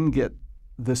and get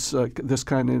this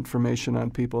kind of information on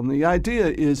people. And the idea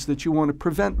is that you want to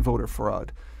prevent voter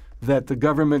fraud, that the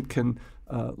government can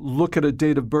look at a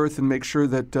date of birth and make sure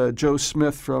that Joe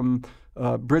Smith from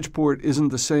Bridgeport isn't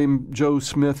the same Joe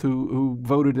Smith who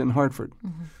voted in Hartford.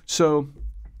 Mm-hmm. So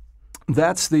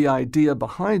that's the idea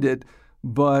behind it.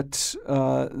 But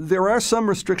there are some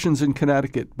restrictions in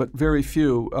Connecticut, but very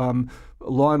few.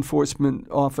 Law enforcement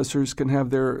officers can have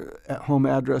their home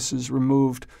addresses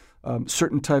removed.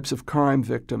 Certain types of crime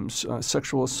victims,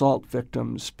 sexual assault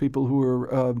victims, people who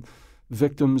are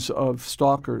victims of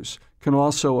stalkers can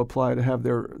also apply to have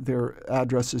their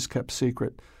addresses kept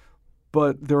secret.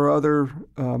 But there are other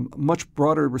much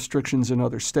broader restrictions in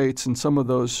other states, and some of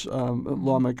those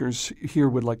lawmakers here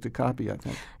would like to copy, I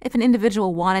think. If an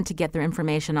individual wanted to get their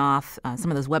information off some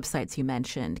of those websites you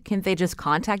mentioned, can they just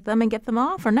contact them and get them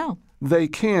off, or no? They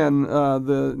can.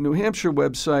 The New Hampshire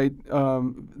website,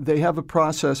 they have a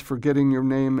process for getting your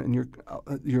name and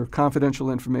your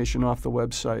confidential information off the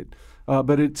website.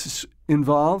 But it's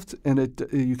involved, and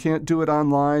you can't do it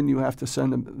online. You have to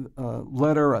send a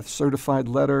letter, a certified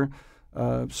letter,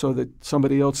 so that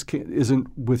somebody else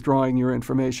isn't withdrawing your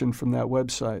information from that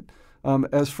website.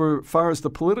 As far as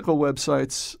the political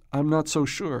websites, I'm not so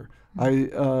sure.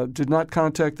 I did not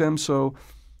contact them, so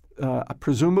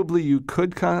presumably you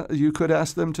could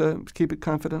ask them to keep it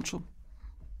confidential.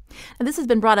 Now, this has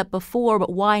been brought up before,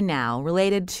 but why now?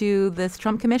 Related to this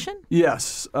Trump Commission?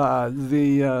 Yes.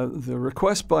 The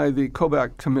request by the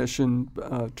Kobach Commission,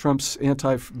 Trump's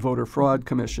anti-voter fraud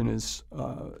commission, is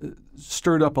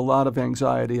stirred up a lot of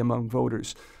anxiety among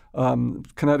voters.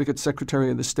 Connecticut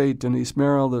Secretary of the State, Denise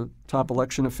Merrill, the top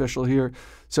election official here,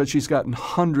 said she's gotten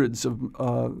hundreds of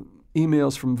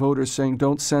emails from voters saying,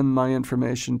 don't send my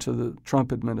information to the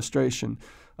Trump administration.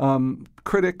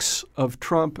 Critics of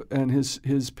Trump and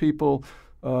his people,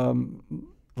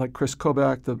 like Chris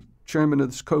Kobach, the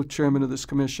co-chairman of this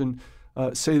commission,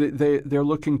 say that they're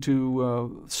looking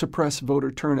to suppress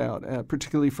voter turnout,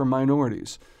 particularly for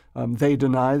minorities. They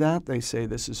deny that. They say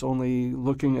this is only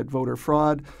looking at voter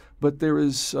fraud, but there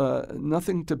is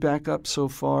nothing to back up so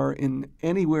far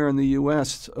anywhere in the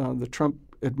U.S. The Trump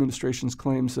administration's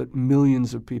claims that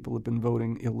millions of people have been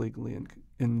voting illegally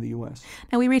in the U.S.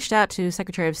 Now, we reached out to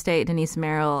Secretary of State Denise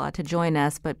Merrill to join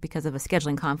us, but because of a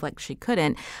scheduling conflict, she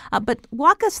couldn't. But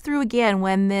walk us through again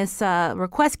when this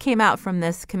request came out from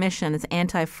this commission, this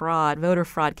anti-fraud, voter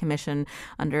fraud commission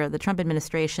under the Trump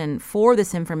administration for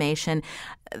this information.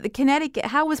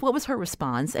 Connecticut, what was her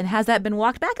response, and has that been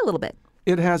walked back a little bit?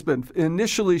 It has been.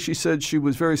 Initially, she said she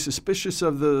was very suspicious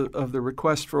of the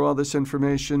request for all this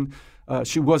information.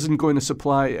 She wasn't going to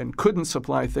supply and couldn't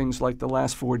supply things like the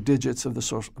last four digits of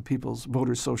the people's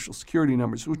voters' social security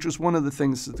numbers, which was one of the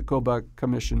things that the Kobach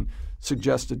Commission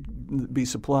suggested be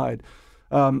supplied.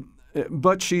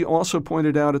 But she also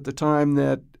pointed out at the time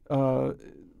that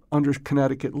under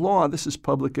Connecticut law, this is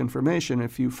public information.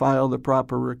 If you file the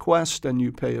proper request and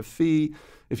you pay a fee,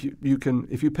 if you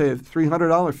pay a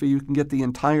 $300 fee, you can get the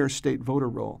entire state voter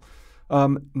roll.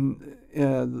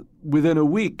 Within a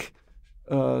week,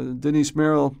 Denise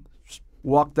Merrill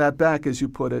walked that back, as you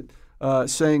put it.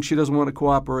 saying she doesn't want to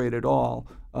cooperate at all,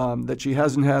 that she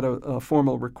hasn't had a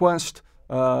formal request.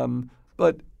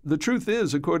 But the truth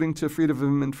is, according to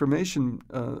Freedom of Information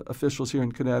officials here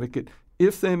in Connecticut,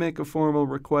 if they make a formal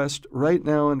request right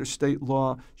now under state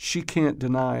law, she can't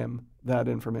deny them that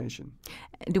information.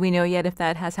 Do we know yet if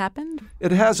that has happened?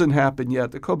 It hasn't happened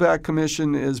yet. The Kobach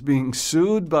Commission is being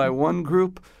sued by one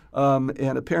group,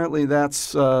 and apparently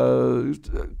that's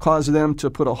caused them to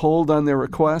put a hold on their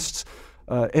requests.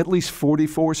 At least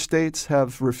 44 states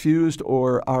have refused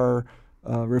or are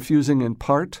refusing in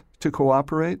part to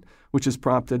cooperate, which has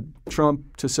prompted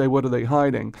Trump to say, what are they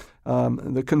hiding?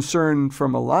 The concern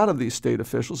from a lot of these state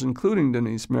officials, including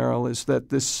Denise Merrill, is that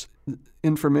this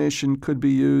information could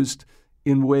be used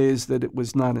in ways that it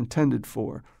was not intended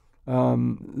for,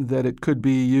 that it could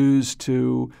be used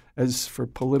as for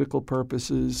political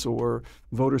purposes or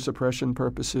voter suppression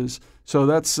purposes. So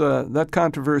that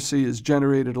controversy has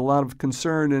generated a lot of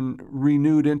concern and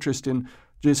renewed interest in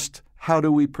just how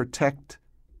do we protect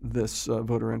this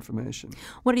voter information.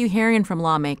 What are you hearing from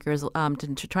lawmakers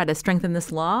to try to strengthen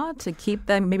this law, to keep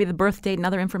maybe the birth date and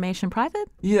other information private?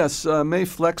 Yes. May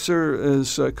Flexer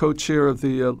is co-chair of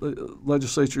the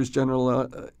legislature's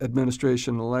General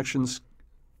Administration Elections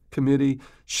Committee.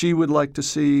 She would like to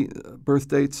see birth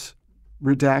dates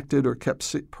redacted or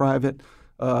kept private.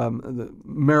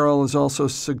 Merrill has also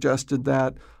suggested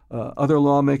that. Other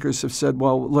lawmakers have said,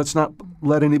 well, let's not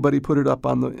let anybody put it up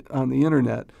on the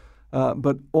internet.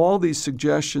 But all these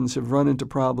suggestions have run into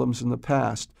problems in the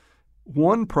past.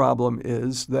 One problem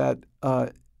is that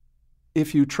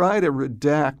if you try to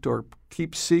redact or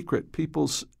keep secret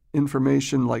people's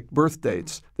information like birth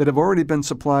dates that have already been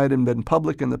supplied and been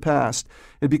public in the past,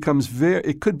 it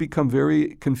could become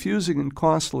very confusing and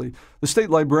costly. The state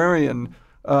librarian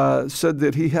said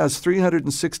that he has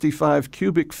 365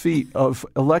 cubic feet of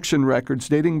election records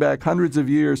dating back hundreds of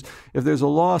years. If there's a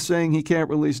law saying he can't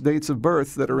release dates of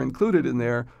birth that are included in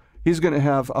there, he's going to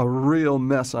have a real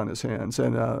mess on his hands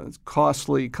and a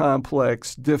costly,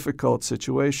 complex, difficult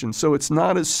situation. So it's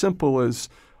not as simple as,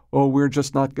 oh, we're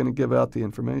just not going to give out the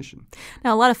information.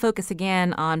 Now, a lot of focus,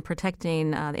 again, on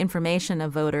protecting the information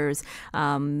of voters.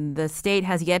 The state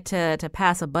has yet to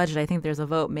pass a budget. I think there's a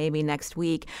vote maybe next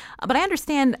week. But I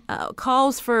understand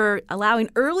calls for allowing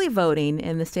early voting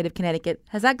in the state of Connecticut.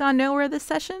 Has that gone nowhere this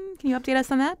session? Can you update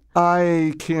us on that?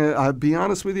 I'll be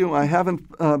honest with you, I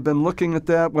haven't been looking at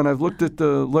that. When I've looked at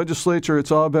the legislature,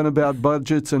 it's all been about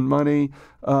budgets and money.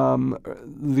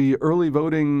 The early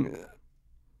voting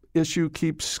issue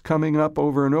keeps coming up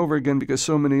over and over again because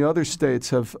so many other states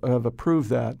have approved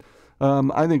that.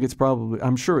 I think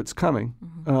I'm sure it's coming,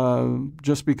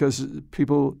 just because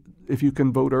people, if you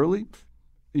can vote early,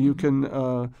 you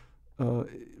can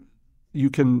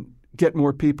get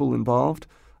more people involved.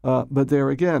 But there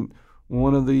again,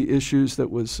 one of the issues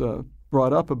that was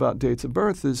brought up about dates of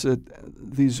birth is that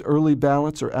these early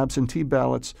ballots or absentee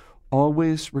ballots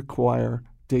always require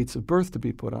dates of birth to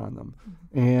be put on them.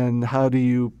 And how do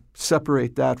you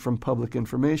separate that from public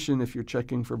information if you're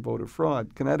checking for voter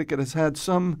fraud? Connecticut has had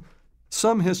some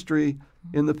history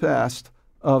in the past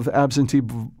of absentee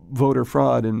voter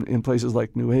fraud in places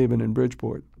like New Haven and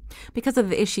Bridgeport. Because of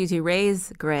the issues you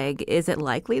raise, Greg, is it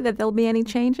likely that there'll be any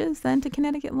changes then to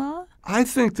Connecticut law? I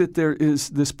think that there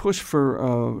is this push for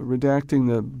redacting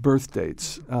the birth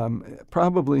dates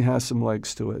probably has some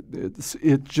legs to it. It's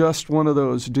just one of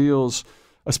those deals,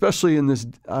 especially in this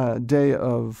day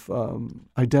of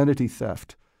identity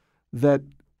theft, that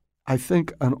I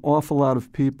think an awful lot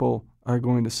of people are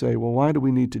going to say, well, why do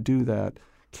we need to do that?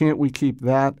 Can't we keep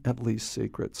that at least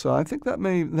secret? So I think that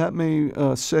may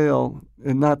sail,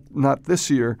 and not this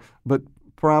year, but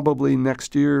probably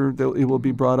next year it will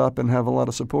be brought up and have a lot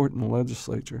of support in the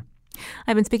legislature.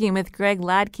 I've been speaking with Greg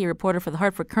Ladke, reporter for the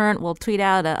Hartford Courant. We'll tweet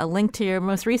out a link to your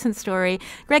most recent story.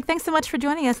 Greg, thanks so much for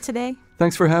joining us today.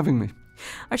 Thanks for having me.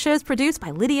 Our show is produced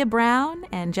by Lydia Brown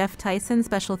and Jeff Tyson.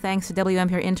 Special thanks to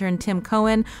WNPR intern Tim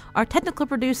Cohen. Our technical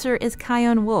producer is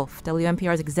Kyone Wolf.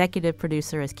 WNPR's executive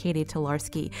producer is Katie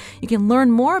Tolarski. You can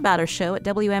learn more about our show at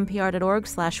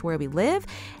WNPR.org/wherewelive.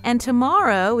 And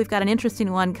tomorrow, we've got an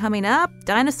interesting one coming up.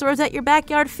 Dinosaurs at your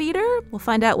backyard feeder? We'll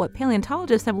find out what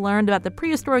paleontologists have learned about the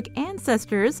prehistoric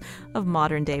ancestors of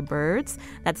modern-day birds.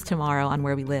 That's tomorrow on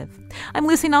Where We Live. I'm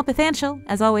Lucy Nalpathanchil.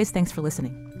 As always, thanks for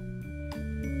listening.